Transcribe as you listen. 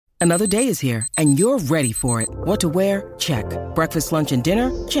Another day is here, and you're ready for it. What to wear? Check. Breakfast, lunch, and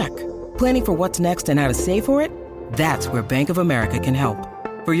dinner? Check. Planning for what's next and how to save for it? That's where Bank of America can help.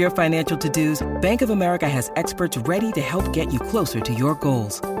 For your financial to-dos, Bank of America has experts ready to help get you closer to your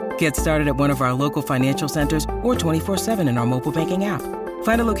goals. Get started at one of our local financial centers or 24/7 in our mobile banking app.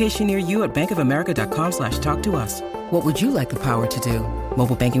 Find a location near you at bankofamerica.com/talktous. What would you like the power to do?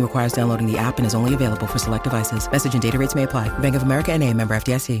 Mobile banking requires downloading the app and is only available for select devices. Message and data rates may apply. Bank of America N.A., member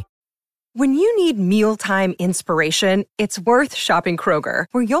FDIC. When you need mealtime inspiration, it's worth shopping Kroger,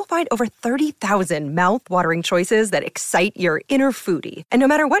 where you'll find over 30,000 mouth-watering choices that excite your inner foodie. And no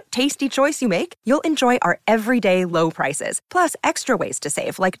matter what tasty choice you make, you'll enjoy our everyday low prices, plus extra ways to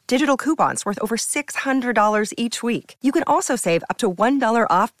save, like digital coupons worth over $600 each week. You can also save up to $1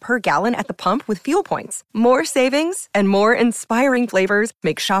 off per gallon at the pump with fuel points. More savings and more inspiring flavors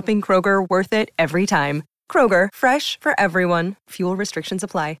make shopping Kroger worth it every time. Kroger, fresh for everyone. Fuel restrictions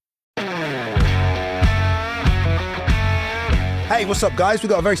apply. Hey, what's up, guys? We've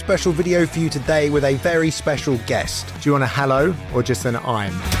got a very special video for you today with a very special guest. Do you want a hello or just an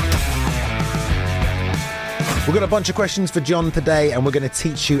I'm? We've got a bunch of questions for John today, and we're going to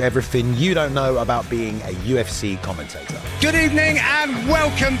teach you everything you don't know about being a UFC commentator. Good evening and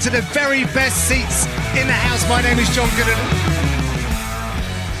welcome to the very best seats in the house. My name is John Gooden.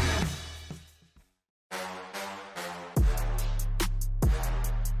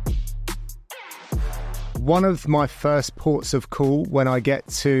 One of my first ports of call when I get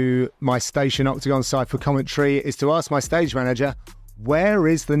to my station Octagon side for commentary is to ask my stage manager, where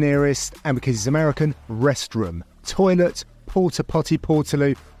is the nearest, and because he's American, restroom, toilet, porta potty,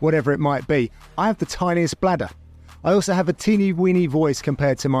 portaloo, whatever it might be. I have the tiniest bladder. I also have a teeny weeny voice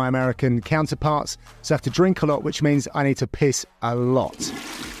compared to my American counterparts, so I have to drink a lot, which means I need to piss a lot.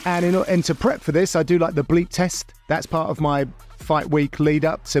 And to prep for this, I do like the bleep test. That's part of my fight week lead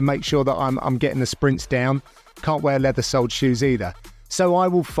up to make sure that I'm getting the sprints down. Can't wear leather-soled shoes either. So I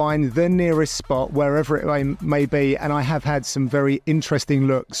will find the nearest spot wherever it may be, and I have had some very interesting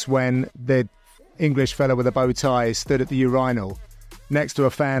looks when the English fella with a bow tie stood at the urinal next to a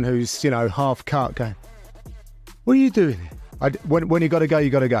fan who's, half cut going, what are you doing here? When you got to go, you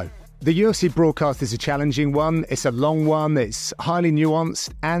got to go. The UFC broadcast is a challenging one, it's a long one, it's highly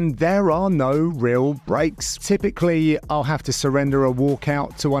nuanced, and there are no real breaks. Typically, I'll have to surrender a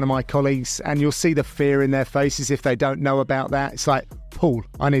walkout to one of my colleagues, and you'll see the fear in their faces if they don't know about that. It's like, Paul,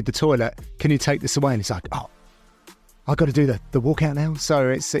 I need the toilet, can you take this away? And it's like, oh, I've got to do the walkout now. So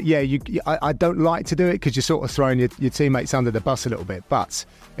it's, I don't like to do it because you're sort of throwing your teammates under the bus a little bit, but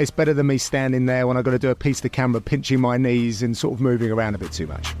it's better than me standing there when I've got to do a piece of the camera, pinching my knees and sort of moving around a bit too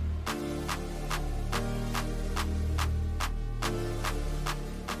much.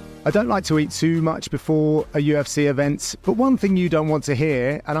 I don't like to eat too much before a UFC event, but one thing you don't want to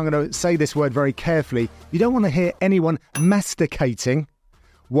hear, and I'm going to say this word very carefully, you don't want to hear anyone masticating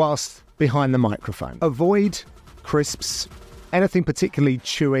whilst behind the microphone. Avoid crisps, anything particularly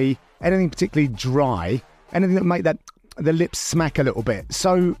chewy, anything particularly dry, anything that make the lips smack a little bit.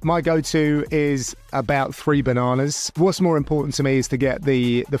 So my go-to is about 3 bananas. What's more important to me is to get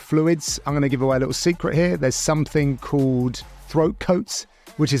the fluids. I'm going to give away a little secret here. There's something called throat coats,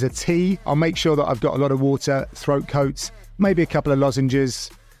 which is a tea. I'll make sure that I've got a lot of water, throat coats, maybe a couple of lozenges.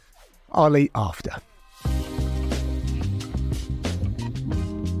 I'll eat after.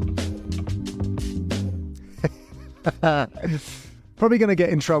 Probably going to get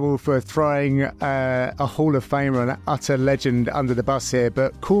in trouble for throwing a Hall of Famer and an utter legend under the bus here,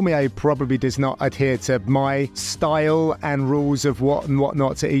 but Cormier probably does not adhere to my style and rules of what and what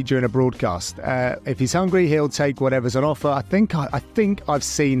not to eat during a broadcast. If he's hungry, he'll take whatever's on offer. I think I've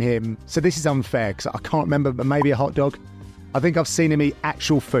seen him, so this is unfair because I can't remember, but maybe a hot dog. I think I've seen him eat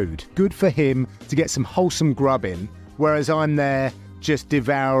actual food. Good for him to get some wholesome grub in, whereas I'm there just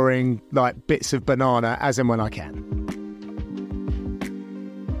devouring like bits of banana as and when I can.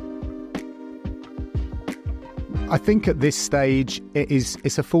 I think at this stage,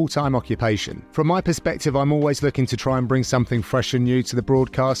 it's a full-time occupation. From my perspective, I'm always looking to try and bring something fresh and new to the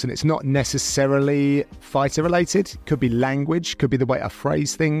broadcast, and it's not necessarily fighter-related. Could be language, could be the way I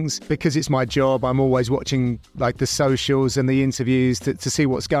phrase things. Because it's my job, I'm always watching like the socials and the interviews to see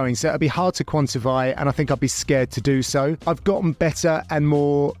what's going. So it'd be hard to quantify, and I think I'd be scared to do so. I've gotten better and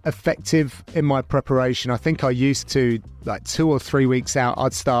more effective in my preparation. I think I used to, like 2 or 3 weeks out,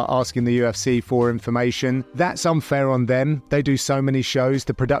 I'd start asking the UFC for information. That's unfair on them. They do so many shows.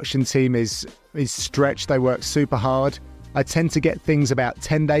 The production team is stretched. They work super hard. I tend to get things about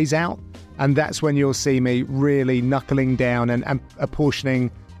 10 days out, and that's when you'll see me really knuckling down and apportioning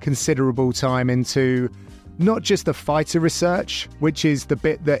considerable time into not just the fighter research, which is the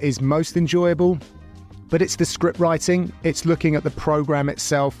bit that is most enjoyable, but it's the script writing. It's looking at the program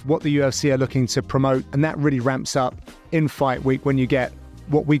itself, what the UFC are looking to promote, and that really ramps up in fight week when you get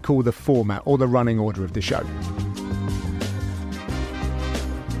what we call the format or the running order of the show.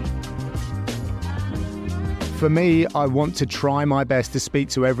 For me, I want to try my best to speak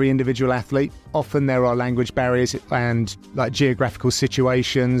to every individual athlete. Often there are language barriers and geographical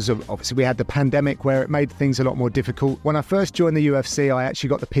situations. Obviously, we had the pandemic where it made things a lot more difficult. When I first joined the UFC, I actually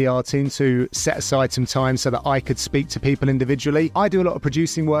got the PR team to set aside some time so that I could speak to people individually. I do a lot of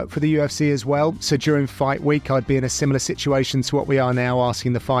producing work for the UFC as well. So during fight week, I'd be in a similar situation to what we are now,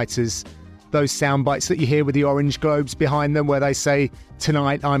 asking the fighters those sound bites that you hear with the orange globes behind them where they say,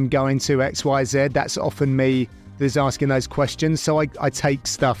 tonight I'm going to XYZ. That's often me that's asking those questions. So I take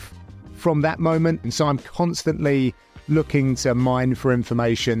stuff from that moment. And so I'm constantly looking to mine for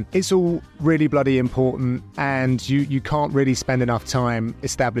information. It's all really bloody important. And you can't really spend enough time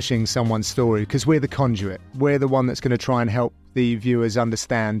establishing someone's story because we're the conduit. We're the one that's going to try and help the viewers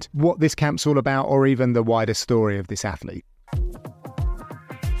understand what this camp's all about or even the wider story of this athlete.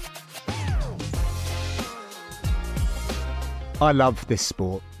 I love this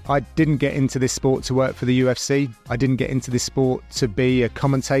sport. I didn't get into this sport to work for the UFC. I didn't get into this sport to be a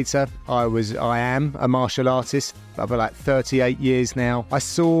commentator. I am a martial artist for like 38 years now. I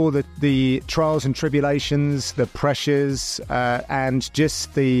saw the trials and tribulations, the pressures, and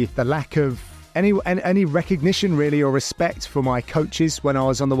just the lack of any recognition really or respect for my coaches when I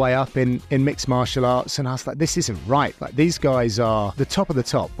was on the way up in mixed martial arts. And I was like, this isn't right. Like, these guys are the top of the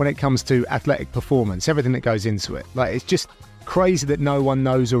top when it comes to athletic performance, everything that goes into it. Like, it's just crazy that no one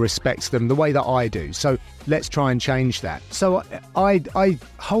knows or respects them the way that I do. So let's try and change that. So I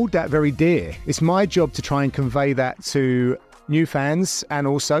hold that very dear. It's my job to try and convey that to new fans and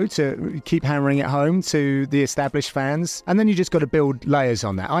also to keep hammering it home to the established fans. And then you just got to build layers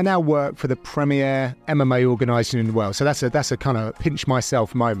on that. I now work for the premier MMA organisation in the world. So that's a kind of pinch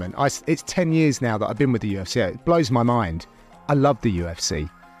myself moment. It's 10 years now that I've been with the UFC. It blows my mind. I love the UFC.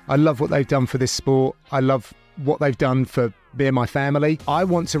 I love what they've done for this sport. I love what they've done for me and my family. I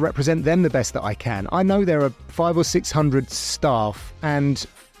want to represent them the best that I can. I know there are 500 or 600 staff and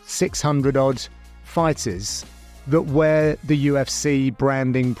 600 odd fighters that wear the UFC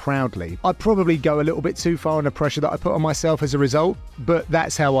branding proudly. I'd probably go a little bit too far on the pressure that I put on myself as a result, but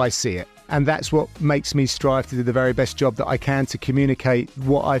that's how I see it. And that's what makes me strive to do the very best job that I can to communicate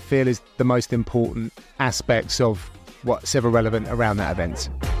what I feel is the most important aspects of what's ever relevant around that event.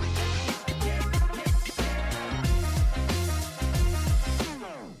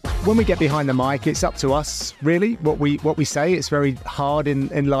 When we get behind the mic, it's up to us, really, what we say. It's very hard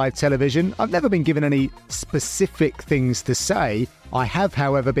in live television. I've never been given any specific things to say. I have,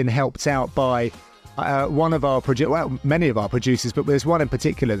 however, been helped out by many of our producers, but there's one in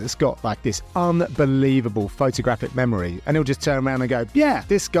particular that's got like this unbelievable photographic memory, and he'll just turn around and go, yeah,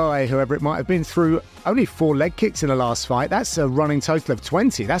 this guy, whoever it might have been, through only 4 leg kicks in the last fight. That's a running total of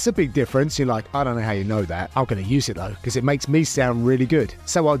 20. That's a big difference. You're like, I don't know how you know that. I'm going to use it though, because it makes me sound really good.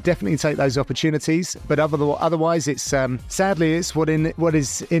 So I'll definitely take those opportunities, but otherwise it's sadly it's what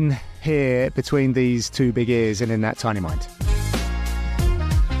is in here between these 2 big ears and in that tiny mind.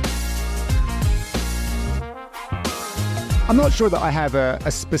 I'm not sure that I have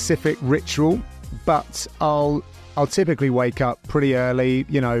a specific ritual, but I'll typically wake up pretty early,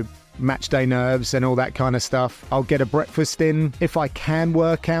 match day nerves and all that kind of stuff. I'll get a breakfast in. If I can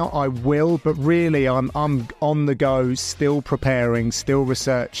work out, I will, but really I'm on the go, still preparing, still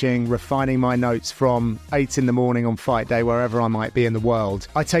researching, refining my notes from 8 in the morning on fight day, wherever I might be in the world.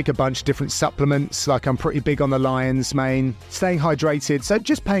 I take a bunch of different supplements, like I'm pretty big on the lion's mane, staying hydrated, so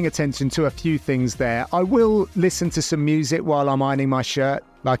just paying attention to a few things there. I will listen to some music while I'm ironing my shirt.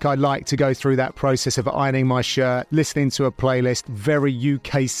 Like, I like to go through that process of ironing my shirt, listening to a playlist, very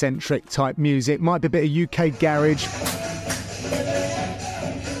UK-centric type music. Might be a bit of UK garage.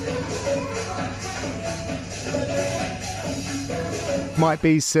 Might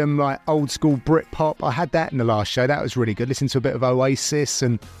be some like old school Britpop. I had that in the last show. That was really good. Listen to a bit of Oasis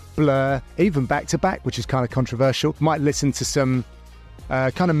and Blur, even Back to Back, which is kind of controversial. Might listen to some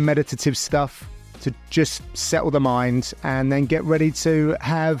kind of meditative stuff to just settle the mind and then get ready to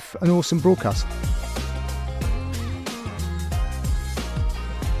have an awesome broadcast.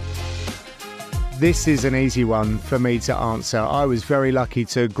 This is an easy one for me to answer. I was very lucky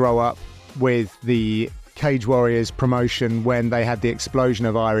to grow up with the Cage Warriors promotion when they had the explosion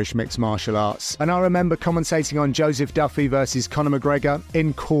of Irish mixed martial arts. And I remember commentating on Joseph Duffy versus Conor McGregor.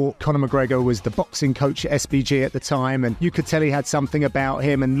 In court, Conor McGregor was the boxing coach at SBG at the time, and you could tell he had something about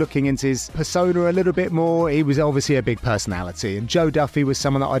him, and looking into his persona a little bit more, he was obviously a big personality. And Joe Duffy was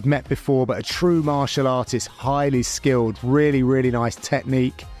someone that I'd met before, but a true martial artist, highly skilled, really, really nice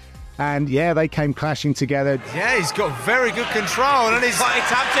technique. And yeah, they came clashing together. Yeah, he's got very good control. And he's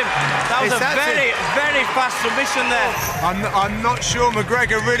tapped him. That was a very, very fast submission there. I'm not sure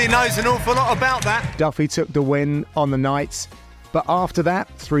McGregor really knows an awful lot about that. Duffy took the win on the night. But after that,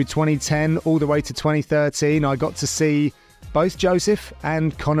 through 2010 all the way to 2013, I got to see both Joseph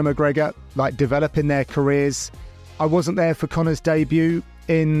and Conor McGregor develop in their careers. I wasn't there for Conor's debut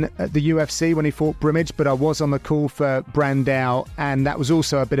in the UFC when he fought Brimage, but I was on the call for Brandao, and that was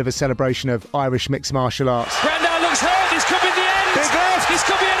also a bit of a celebration of Irish mixed martial arts. Brandao looks hurt. This could be the end. Big left. This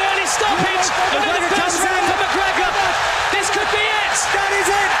could be an early stoppage. Another first round for McGregor. This could be it. That is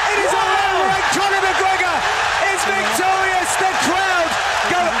it. It is all over, and Conor McGregor is victorious. The crowd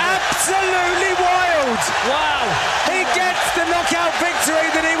go absolutely wild. Wow. He gets the knockout victory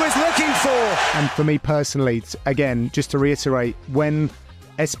that he was looking for. And for me personally, again, just to reiterate, when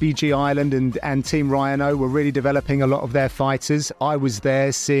SBG Ireland and Team Rhino were really developing a lot of their fighters, I was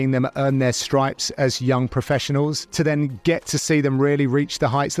there seeing them earn their stripes as young professionals. To then get to see them really reach the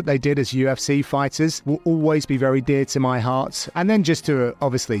heights that they did as UFC fighters will always be very dear to my heart. And then just to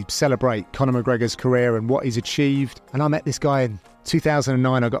obviously celebrate Conor McGregor's career and what he's achieved. And I met this guy in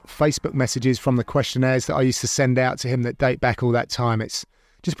 2009. I got Facebook messages from the questionnaires that I used to send out to him that date back all that time. It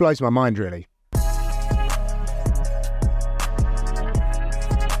just blows my mind, really.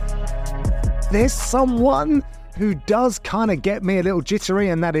 There's someone who does kind of get me a little jittery,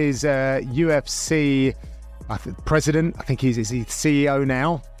 and that is UFC president. I think he's the CEO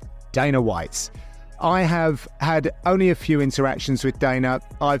now, Dana White. I have had only a few interactions with Dana.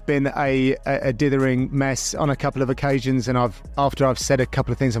 I've been a dithering mess on a couple of occasions, and after I've said a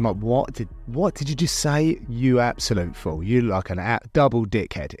couple of things, I'm like, what did you just say? You absolute fool! You like an double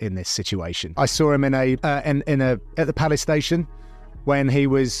dickhead in this situation. I saw him at the Palace Station when he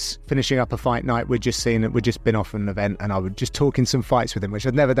was finishing up a fight night. We'd just been off an event, and I was just talking some fights with him, which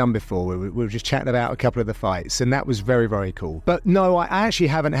I'd never done before. We were just chatting about a couple of the fights, and that was very, very cool. But no, I actually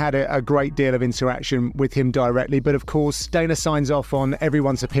haven't had a great deal of interaction with him directly, but of course, Dana signs off on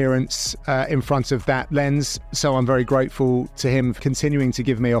everyone's appearance in front of that lens, so I'm very grateful to him for continuing to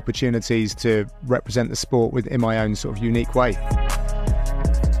give me opportunities to represent the sport in my own sort of unique way.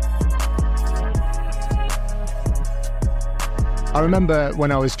 I remember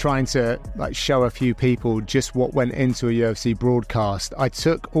when I was trying to show a few people just what went into a UFC broadcast, I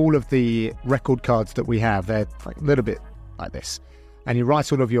took all of the record cards that we have, they're a little bit like this, and you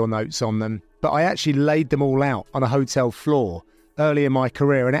write all of your notes on them, but I actually laid them all out on a hotel floor early in my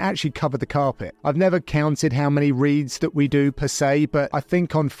career, and it actually covered the carpet. I've never counted how many reads that we do per se, but I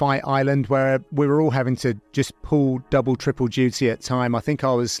think on Fight Island, where we were all having to just pull double, triple duty at time, I think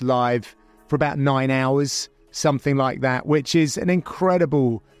I was live for about 9 hours, something like that, which is an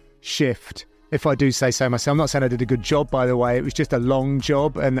incredible shift, if I do say so myself. I'm not saying I did a good job, by the way. It was just a long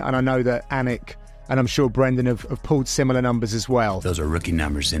job, and I know that Anik and I'm sure Brendan have pulled similar numbers as well. Those are rookie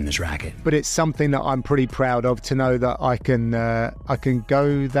numbers in this racket. But it's something that I'm pretty proud of, to know that I can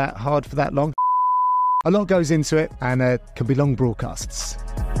go that hard for that long. A lot goes into it, and it can be long broadcasts.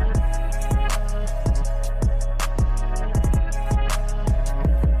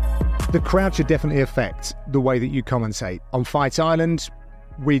 The crowd should definitely affect the way that you commentate. On Fight Island,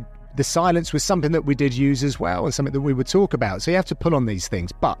 the silence was something that we did use as well, and something that we would talk about. So you have to pull on these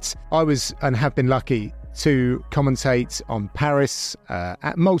things. But I was and have been lucky to commentate on Paris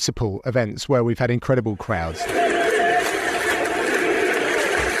at multiple events where we've had incredible crowds.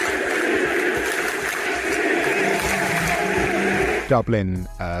 Dublin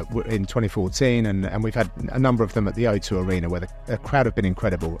in 2014, and we've had a number of them at the O2 Arena where the crowd have been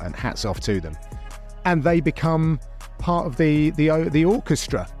incredible, and hats off to them. And they become part of the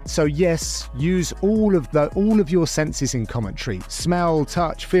orchestra. So yes, use all of your senses in commentary. Smell,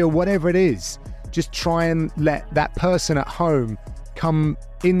 touch, feel, whatever it is. Just try and let that person at home come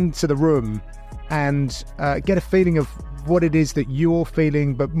into the room and get a feeling of what it is that you're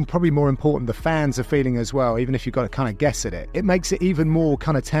feeling, but probably more important, the fans are feeling as well, even if you've got to kind of guess at it. It makes it even more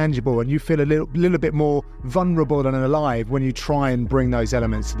kind of tangible, and you feel a little bit more vulnerable and alive when you try and bring those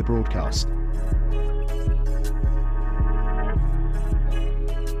elements to the broadcast.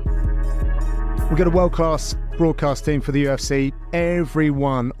 We've got a world-class broadcast team for the UFC.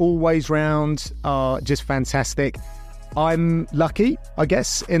 Everyone, always round, are just fantastic. I'm lucky, I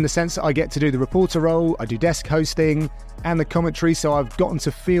guess, in the sense that I get to do the reporter role, I do desk hosting and the commentary, so I've gotten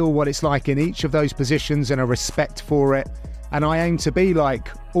to feel what it's like in each of those positions and a respect for it. And I aim to be like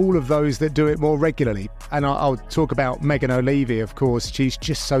all of those that do it more regularly. And I'll talk about Megan O'Leary, of course. She's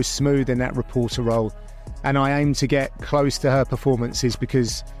just so smooth in that reporter role. And I aim to get close to her performances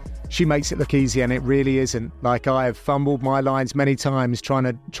because she makes it look easy and it really isn't. Like, I have fumbled my lines many times trying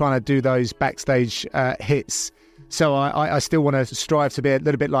to do those backstage hits. So I still want to strive to be a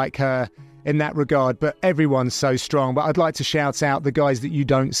little bit like her in that regard, but everyone's so strong. But I'd like to shout out the guys that you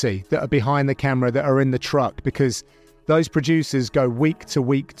don't see, that are behind the camera, that are in the truck, because those producers go week to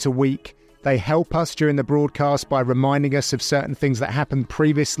week to week. They help us during the broadcast by reminding us of certain things that happened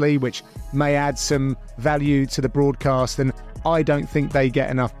previously, which may add some value to the broadcast. And I don't think they get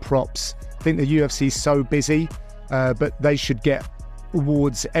enough props. I think the UFC is so busy, but they should get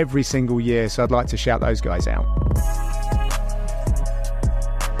awards every single year. So I'd like to shout those guys out.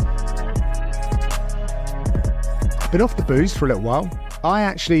 Been off the booze for a little while. I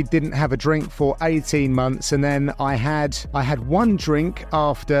actually didn't have a drink for 18 months, and then I had one drink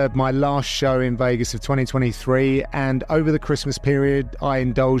after my last show in Vegas of 2023, and over the Christmas period I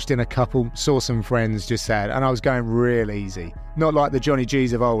indulged in a couple, saw some friends, just sad, and I was going real easy. Not like the Johnny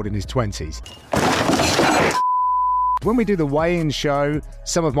G's of old in his 20s. When we do the weigh-in show,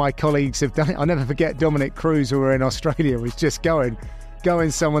 some of my colleagues have done it. I'll never forget Dominic Cruz, who were in Australia, was just going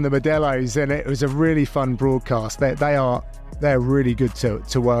some of the Modelos, and it was a really fun broadcast. They're really good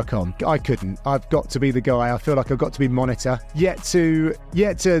to work on. I couldn't. I've got to be the guy. I feel like I've got to be monitor. Yet to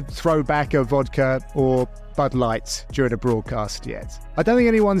throw back a vodka or Bud Light during a broadcast yet. I don't think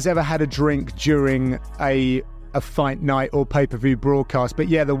anyone's ever had a drink during a fight night or pay-per-view broadcast. But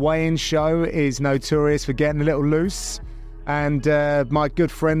yeah, the weigh-in show is notorious for getting a little loose. And my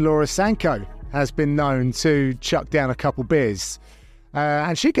good friend Laura Sanko has been known to chuck down a couple beers.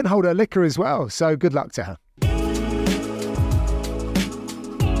 And she can hold her liquor as well. So good luck to her.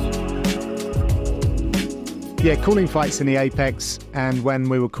 Yeah, calling fights in the Apex, and when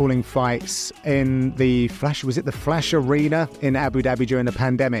we were calling fights in the Flash, was it the Flash Arena in Abu Dhabi during the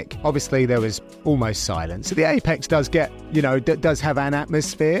pandemic? Obviously, there was almost silence. So the Apex does get, does have an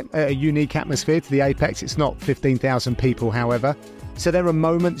atmosphere, a unique atmosphere to the Apex. It's not 15,000 people, however. So there are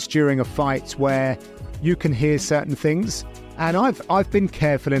moments during a fight where you can hear certain things. And I've been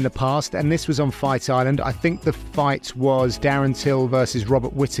careful in the past, and this was on Fight Island. I think the fight was Darren Till versus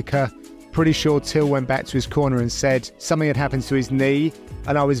Robert Whittaker. Pretty sure Till went back to his corner and said something had happened to his knee.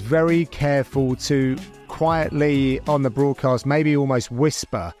 And I was very careful to quietly on the broadcast, maybe almost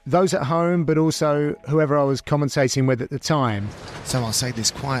whisper, those at home, but also whoever I was commentating with at the time. So I'll say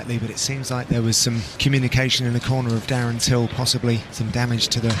this quietly, but it seems like there was some communication in the corner of Darren Till, possibly some damage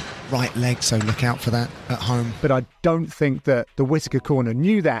to the right leg, so look out for that at home. But I don't think that the Whittaker corner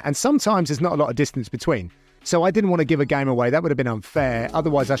knew that, and sometimes there's not a lot of distance between. So I didn't want to give a game away. That would have been unfair.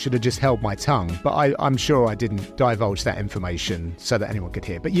 Otherwise, I should have just held my tongue. But I'm sure I didn't divulge that information so that anyone could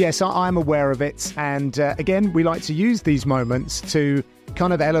hear. But yes, I'm aware of it. And again, we like to use these moments to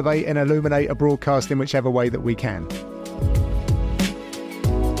kind of elevate and illuminate a broadcast in whichever way that we can.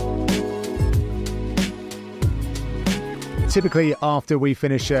 Typically, after we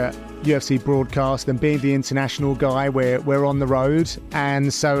finish a UFC broadcast, and being the international guy, we're on the road,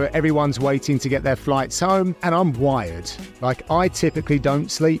 and so everyone's waiting to get their flights home, and I'm wired. Like, I typically don't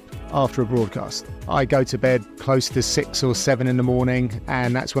sleep after a broadcast. I go to bed close to 6 or 7 in the morning,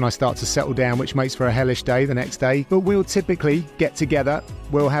 and that's when I start to settle down, which makes for a hellish day the next day. But we'll typically get together,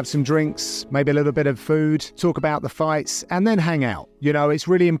 we'll have some drinks, maybe a little bit of food, talk about the fights, and then hang out. It's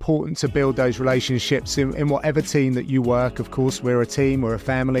really important to build those relationships in whatever team that you work. Of course, we're a team, we're a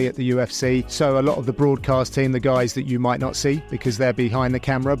family at the UFC. So a lot of the broadcast team, the guys that you might not see because they're behind the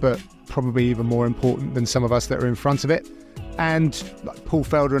camera, but probably even more important than some of us that are in front of it. And like Paul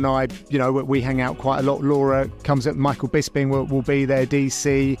Felder and I, we hang out quite a lot. Laura comes up, Michael Bisping will be there,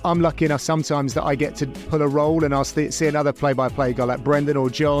 DC. I'm lucky enough sometimes that I get to pull a role and I'll see another play-by-play guy like Brendan or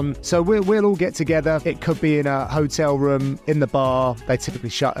John. So we'll all get together. It could be in a hotel room, in the bar. They typically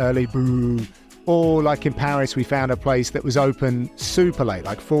shut early, boo. Or like in Paris, we found a place that was open super late,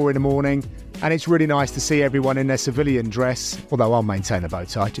 like 4 in the morning. And it's really nice to see everyone in their civilian dress, although I'll maintain a bow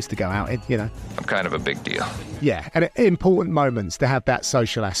tie just to go out in, I'm kind of a big deal. Yeah, and important moments to have that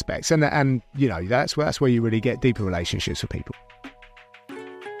social aspects. And that's where you really get deeper relationships with people.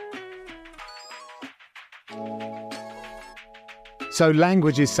 So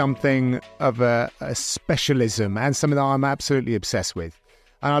language is something of a specialism and something that I'm absolutely obsessed with.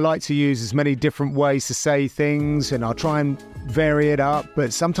 And I like to use as many different ways to say things, and I'll try and vary it up.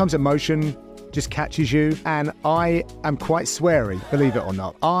 But sometimes emotion just catches you, and I am quite sweary, believe it or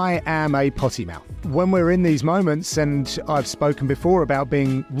not. I am a potty mouth. When we're in these moments, and I've spoken before about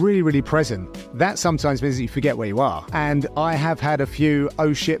being really, really present, that sometimes means that you forget where you are. And I have had a few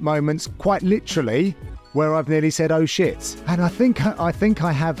oh shit moments, quite literally, where I've nearly said oh shit. And I think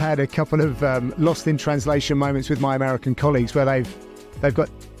I have had a couple of lost in translation moments with my American colleagues where they've got,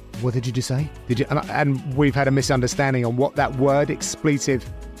 what did you just say? Did you? And we've had a misunderstanding on what that word expletive,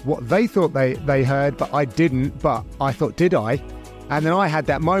 what they thought they heard, but I didn't, but I thought, did I? And then I had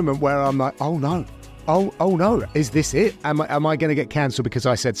that moment where I'm like, oh no, oh no, is this it? Am I going to get cancelled because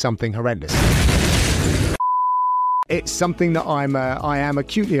I said something horrendous? It's something that I am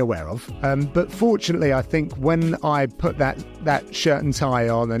acutely aware of, but fortunately I think when I put that shirt and tie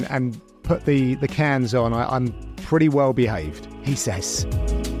on and put the cans on, I'm pretty well behaved, he says.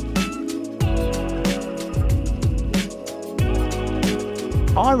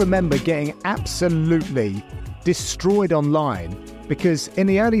 I remember getting absolutely destroyed online because in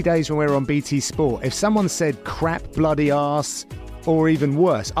the early days when we were on BT Sport, if someone said crap bloody arse or even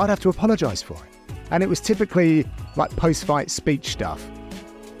worse, I'd have to apologise for it. And it was typically like post-fight speech stuff.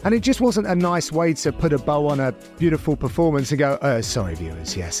 And it just wasn't a nice way to put a bow on a beautiful performance and go, sorry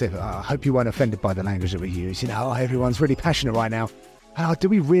viewers, yes, I hope you weren't offended by the language that we use. You know, everyone's really passionate right now. Do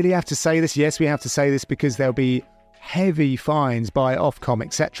we really have to say this? Yes, we have to say this because there'll be heavy fines by Ofcom,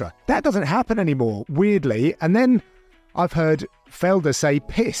 etc. That doesn't happen anymore, weirdly. And then I've heard Felder say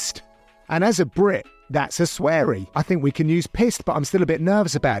pissed. And as a Brit, that's a sweary. I think we can use pissed, but I'm still a bit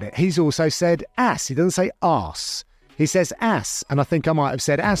nervous about it. He's also said ass. He doesn't say arse. He says ass. And I think I might have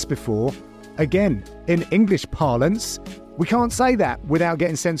said ass before. Again, in English parlance, we can't say that without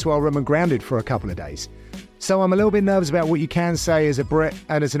getting sent to our room and grounded for a couple of days. So I'm a little bit nervous about what you can say as a Brit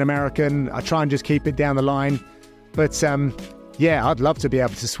and as an American. I try and just keep it down the line. But yeah, I'd love to be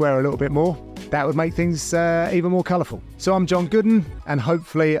able to swear a little bit more. That would make things even more colourful. So I'm John Gooden, and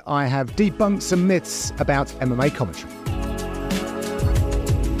hopefully I have debunked some myths about MMA commentary.